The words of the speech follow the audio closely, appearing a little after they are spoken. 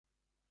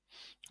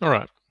All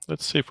right,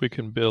 let's see if we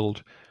can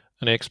build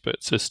an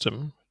expert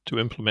system to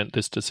implement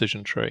this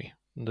decision tree.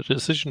 And the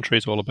decision tree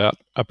is all about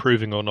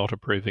approving or not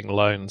approving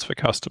loans for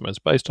customers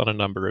based on a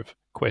number of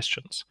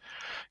questions.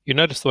 You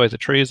notice the way the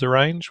tree is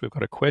arranged. We've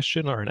got a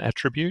question or an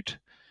attribute.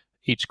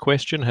 Each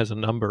question has a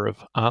number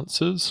of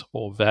answers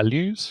or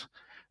values.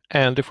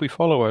 And if we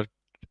follow an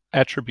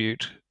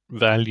attribute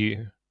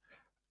value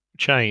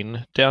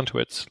chain down to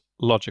its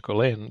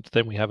logical end,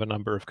 then we have a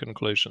number of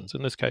conclusions.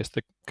 In this case,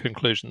 the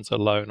conclusions are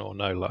loan or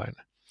no loan.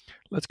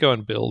 Let's go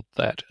and build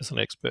that as an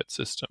expert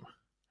system.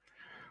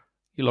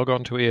 You log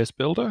on to ES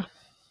Builder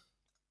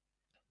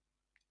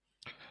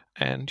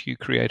and you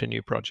create a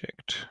new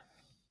project.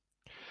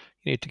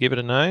 You need to give it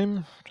a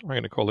name. I'm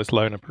going to call this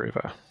Loan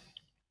Approver.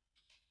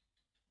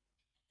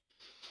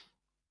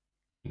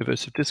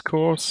 Universe of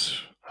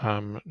Discourse.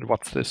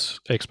 What's this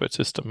expert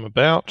system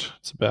about?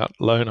 It's about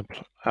loan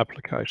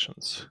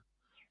applications.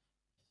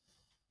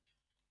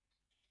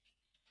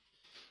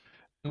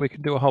 We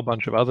can do a whole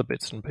bunch of other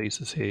bits and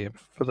pieces here.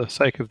 For the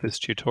sake of this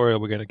tutorial,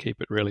 we're going to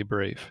keep it really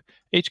brief.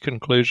 Each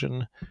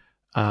conclusion,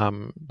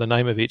 the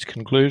name of each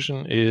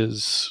conclusion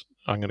is,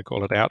 I'm going to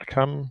call it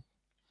outcome in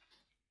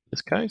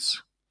this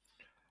case.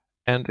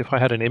 And if I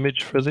had an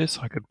image for this,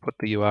 I could put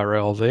the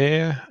URL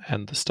there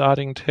and the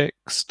starting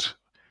text.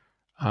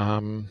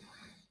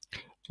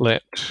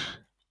 Let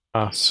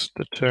us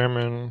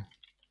determine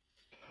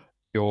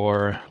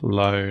your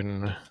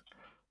loan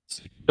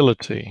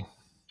stability.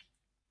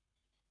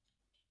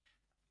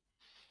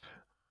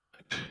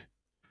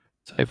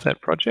 Save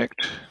that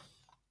project.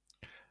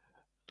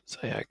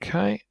 Say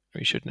OK.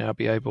 We should now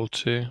be able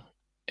to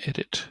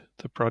edit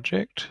the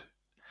project,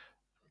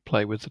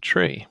 play with the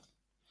tree.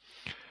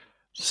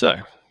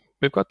 So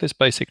we've got this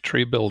basic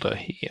tree builder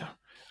here,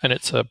 and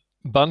it's a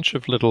bunch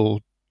of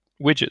little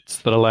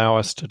widgets that allow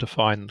us to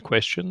define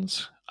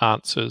questions,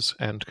 answers,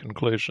 and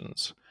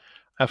conclusions.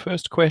 Our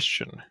first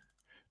question,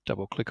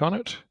 double click on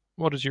it.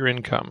 What is your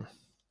income?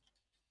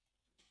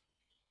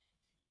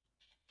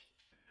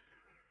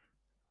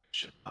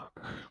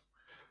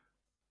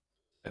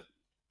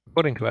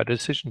 According to our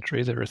decision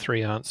tree, there are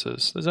 3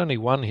 answers. There's only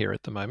one here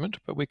at the moment,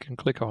 but we can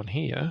click on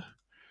here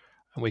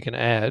and we can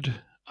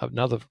add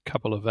another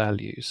couple of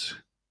values.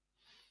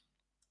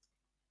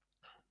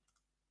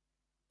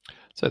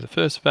 So the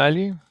first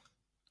value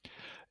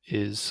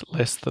is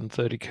less than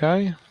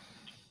 30K.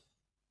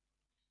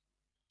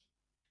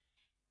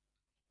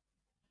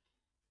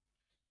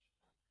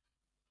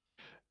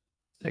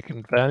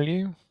 Second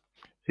value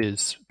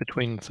is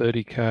between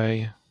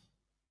 30K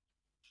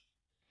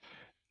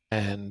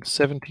and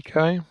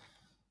 70K.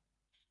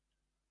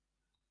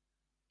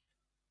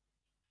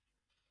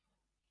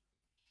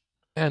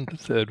 And the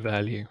third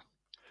value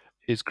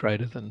is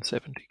greater than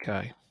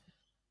 70K.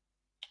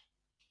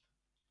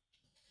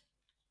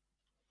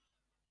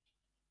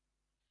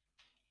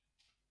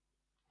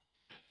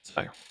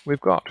 So we've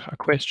got a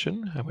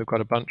question and we've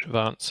got a bunch of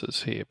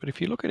answers here. But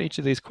if you look at each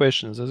of these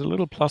questions, there's a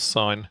little plus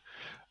sign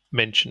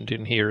mentioned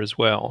in here as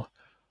well.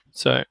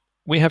 So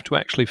we have to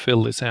actually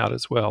fill this out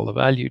as well. The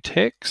value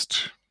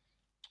text,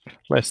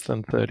 less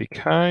than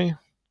 30K.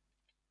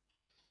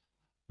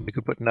 We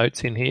could put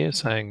notes in here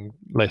saying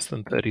less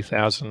than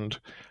 30,000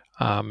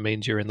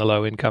 means you're in the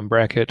low income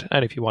bracket.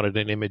 And if you wanted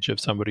an image of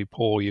somebody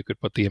poor, you could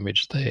put the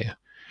image there.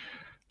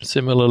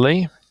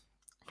 Similarly,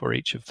 for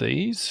each of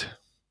these,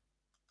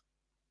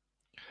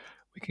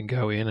 we can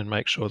go in and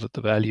make sure that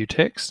the value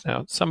text,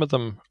 now some of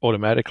them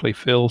automatically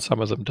fill,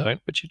 some of them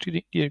don't, but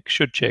you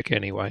should check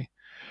anyway.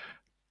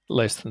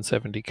 Less than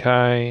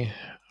 70K,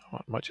 I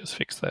might just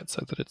fix that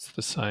so that it's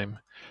the same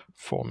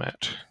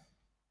format.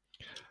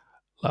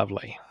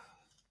 Lovely.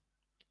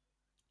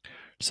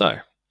 So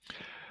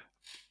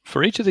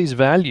for each of these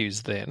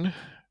values then,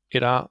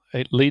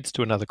 it leads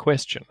to another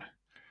question.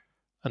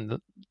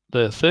 And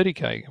the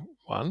 30K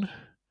one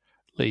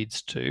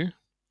leads to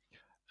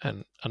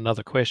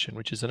another question,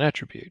 which is an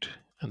attribute,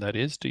 and that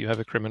is, do you have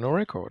a criminal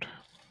record?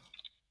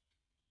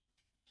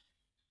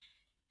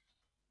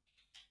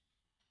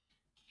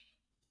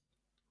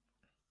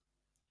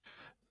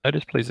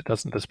 Notice, please, it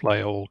doesn't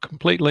display all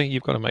completely.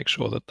 You've got to make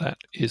sure that that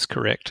is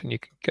correct, and you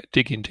can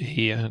dig into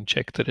here and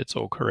check that it's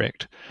all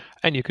correct.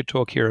 And you could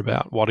talk here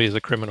about what is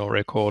a criminal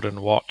record and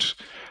what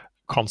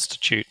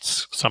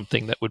constitutes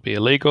something that would be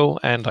illegal,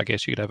 and I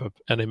guess you'd have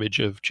an image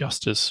of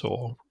justice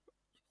or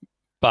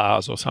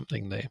bars or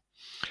something there.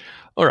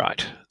 All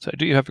right, so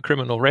do you have a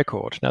criminal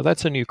record? Now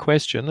that's a new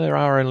question. There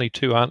are only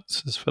 2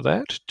 answers for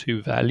that,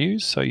 2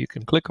 values. So you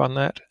can click on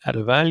that, add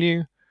a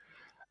value,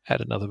 add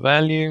another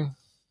value.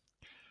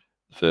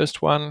 The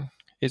first one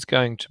is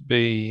going to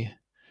be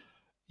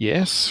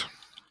yes,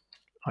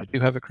 I do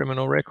have a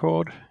criminal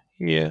record.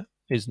 Here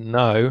is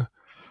no,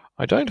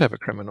 I don't have a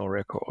criminal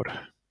record.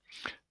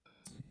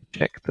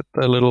 Check that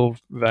the little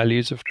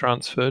values have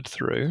transferred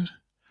through.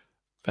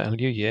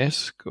 Value,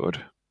 yes,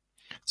 good.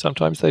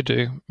 Sometimes they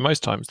do,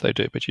 most times they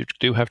do, but you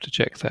do have to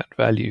check that.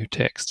 Value,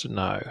 text,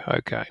 no.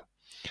 Okay.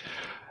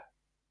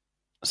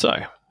 So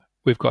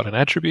we've got an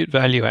attribute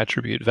value,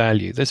 attribute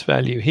value. This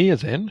value here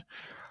then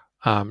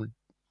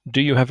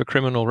Do you have a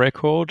criminal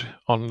record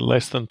on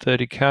less than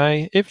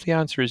 30K? If the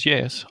answer is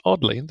yes,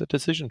 oddly, the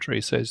decision tree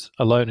says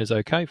a loan is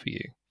okay for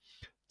you.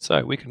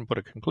 So we can put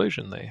a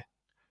conclusion there.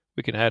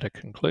 We can add a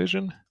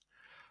conclusion,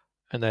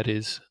 and that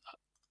is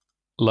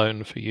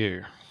loan for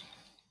you.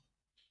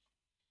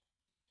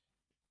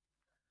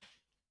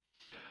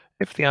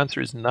 If the answer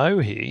is no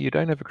here, you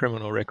don't have a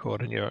criminal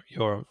record and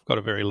you've got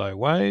a very low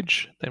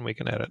wage, then we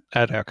can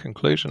add our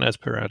conclusion as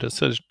per our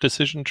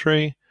decision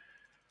tree.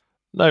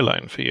 No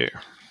loan for you.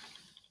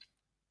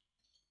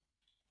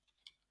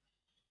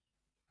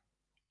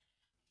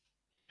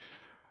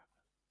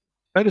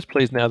 Notice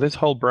please now this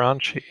whole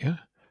branch here,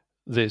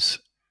 this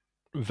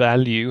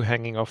value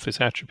hanging off this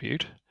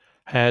attribute,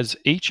 has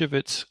each of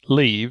its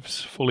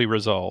leaves fully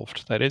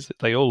resolved. That is,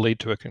 they all lead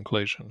to a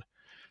conclusion.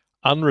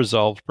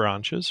 Unresolved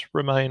branches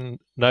remain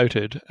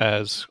noted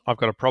as I've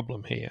got a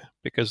problem here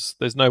because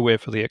there's nowhere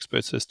for the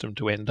expert system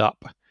to end up,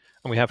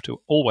 and we have to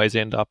always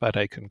end up at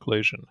a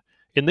conclusion.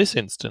 In this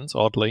instance,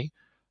 oddly,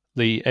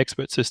 the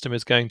expert system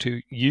is going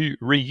to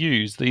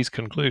reuse these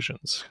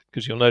conclusions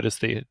because you'll notice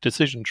the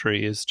decision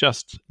tree is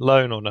just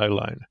loan or no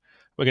loan.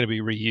 We're going to be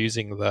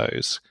reusing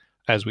those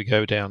as we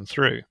go down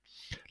through.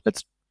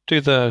 Let's do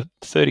the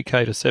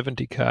 30K to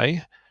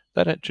 70K.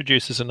 That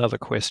introduces another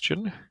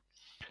question.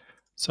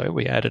 So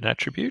we add an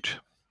attribute,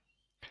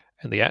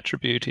 and the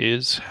attribute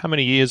is how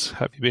many years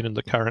have you been in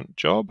the current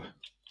job?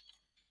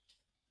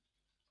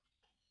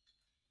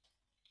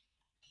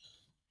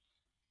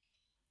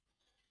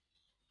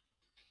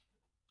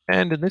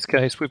 And in this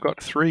case, we've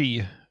got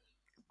 3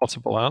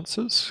 possible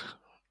answers.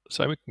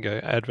 So we can go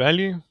add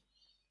value.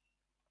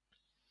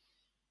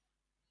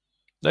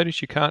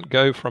 Notice you can't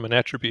go from an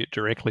attribute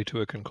directly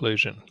to a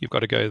conclusion. You've got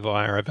to go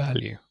via a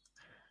value.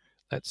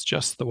 That's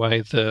just the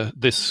way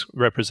this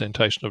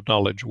representation of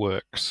knowledge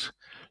works.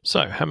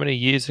 So how many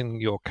years in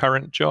your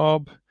current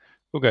job?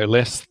 We'll go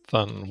less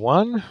than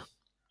 1,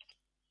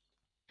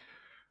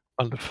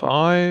 1 to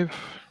 5,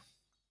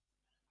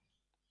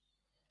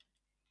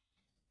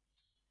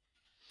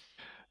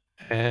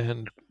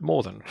 and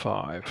more than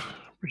 5.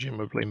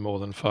 Presumably more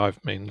than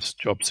 5 means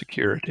job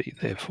security,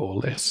 therefore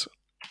less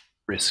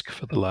risk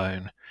for the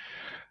loan.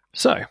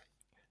 So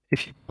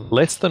if you're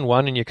less than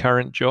 1 in your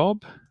current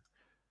job,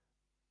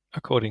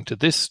 according to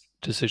this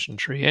decision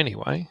tree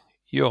anyway,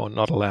 you're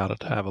not allowed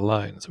to have a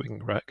loan. So we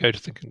can go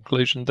to the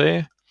conclusion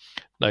there,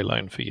 no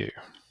loan for you.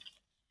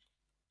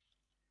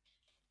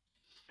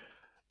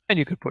 And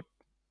you could put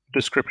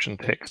description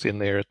text in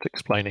there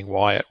explaining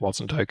why it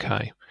wasn't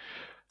okay.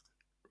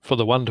 For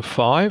the 1 to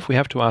 5, we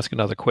have to ask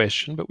another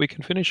question, but we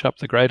can finish up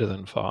the greater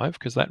than 5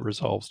 because that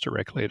resolves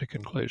directly at a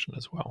conclusion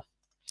as well.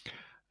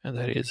 And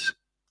that is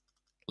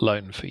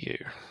loan for you.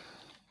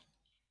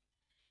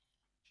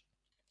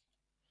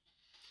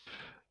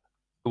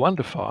 The 1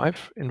 to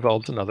 5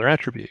 involves another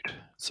attribute.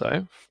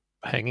 So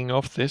hanging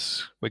off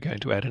this, we're going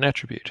to add an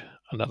attribute,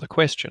 another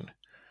question.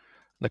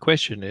 The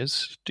question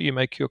is, do you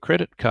make your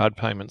credit card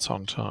payments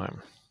on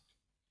time?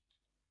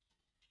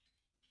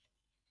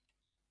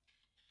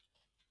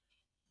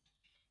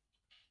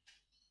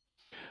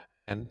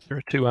 And there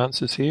are 2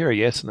 answers here, a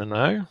yes and a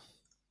no.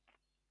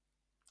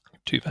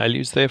 2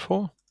 values,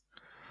 therefore.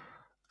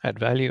 Add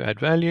value, add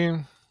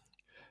value.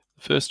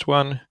 The first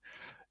one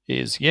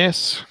is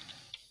yes,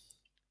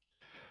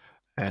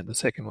 and the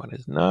second one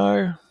is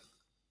no.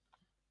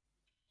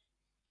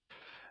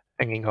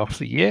 Hanging off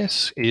the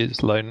yes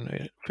is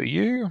loan for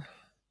you.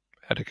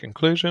 Add a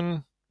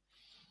conclusion,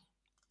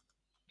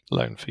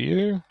 loan for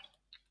you.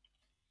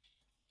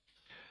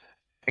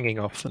 Hanging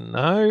off the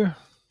no,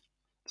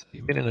 so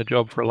you've been in a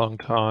job for a long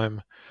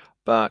time,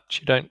 but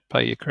you don't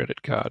pay your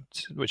credit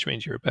cards, which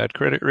means you're a bad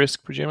credit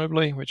risk,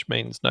 presumably, which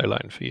means no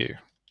loan for you.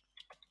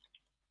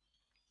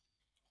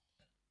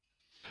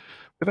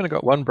 We've only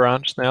got 1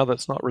 branch now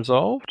that's not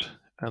resolved,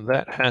 and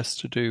that has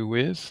to do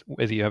with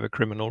whether you have a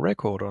criminal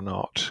record or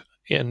not,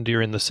 and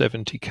you're in the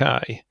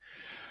 70K.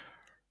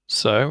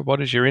 So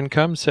what is your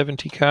income?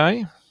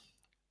 70K.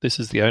 This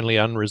is the only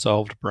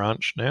unresolved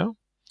branch now.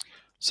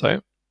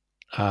 So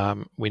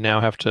we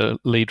now have to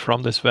lead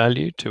from this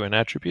value to an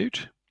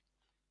attribute.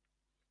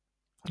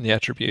 And the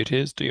attribute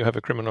is, do you have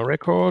a criminal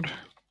record?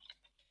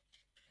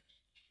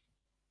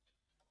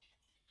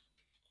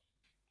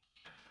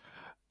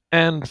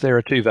 And there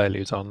are 2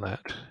 values on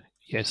that,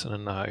 yes and a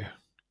no.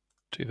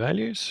 2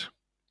 values.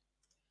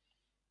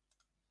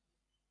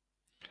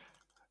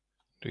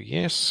 Do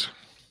yes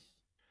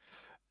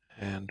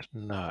and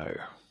no.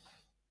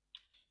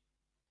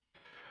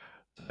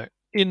 So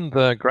in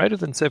the greater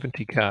than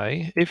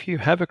 70K, if you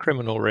have a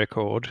criminal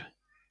record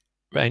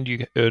and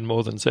you earn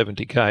more than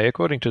 70K,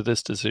 according to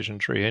this decision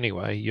tree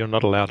anyway, you're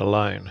not allowed a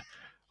loan.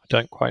 I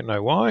don't quite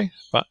know why,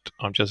 but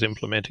I'm just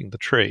implementing the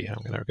tree.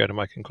 I'm going to go to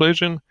my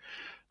conclusion.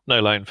 No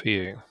loan for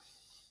you.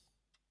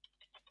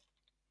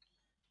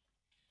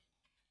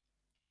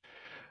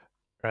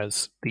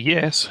 Whereas the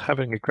yes,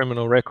 having a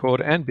criminal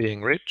record and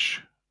being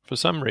rich, for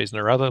some reason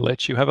or other,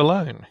 lets you have a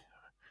loan.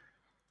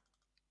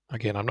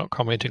 Again, I'm not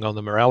commenting on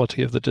the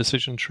morality of the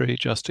decision tree,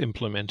 just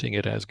implementing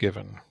it as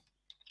given.